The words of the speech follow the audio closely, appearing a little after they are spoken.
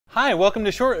Hi, welcome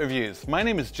to Short Reviews. My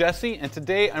name is Jesse, and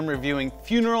today I'm reviewing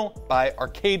Funeral by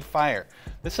Arcade Fire.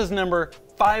 This is number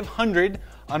 500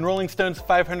 on Rolling Stone's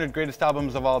 500 Greatest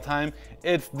Albums of All Time.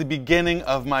 It's the beginning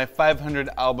of my 500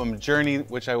 album journey,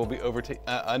 which I will be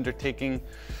undertaking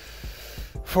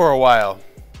for a while.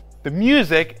 The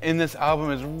music in this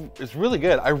album is really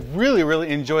good. I really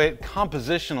enjoy it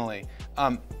compositionally.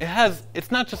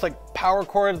 It's not just like power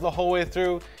chords the whole way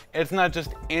through. It's not just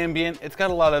ambient. It's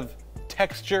got a lot of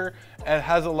texture. It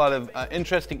has a lot of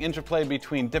interesting interplay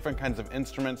between different kinds of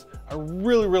instruments. I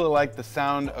really like the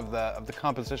sound of the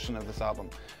composition of this album.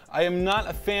 I am not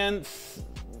a fan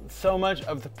so much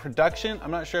of the production. I'm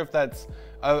not sure if that's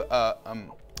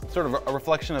sort of a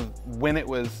reflection of when it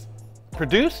was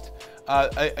produced.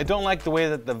 I don't like the way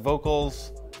that the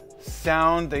vocals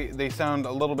sound. They sound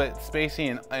a little bit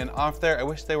spacey and off there. I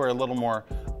wish they were a little more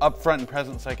upfront and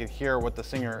present so I could hear what the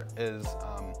singer is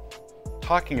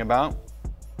talking about.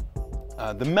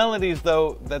 The melodies,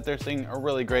 though, that they're singing are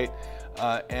really great,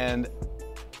 and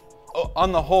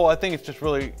on the whole, I think it's just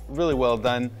really well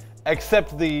done.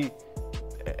 Except it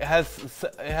has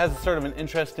sort of an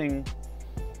interesting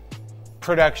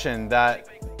production that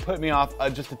put me off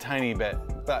just a tiny bit,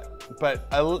 but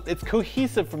it's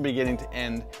cohesive from beginning to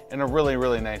end in a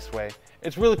really nice way.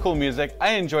 It's really cool music.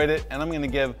 I enjoyed it, and I'm going to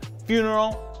give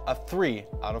Funeral a 3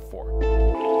 out of 4.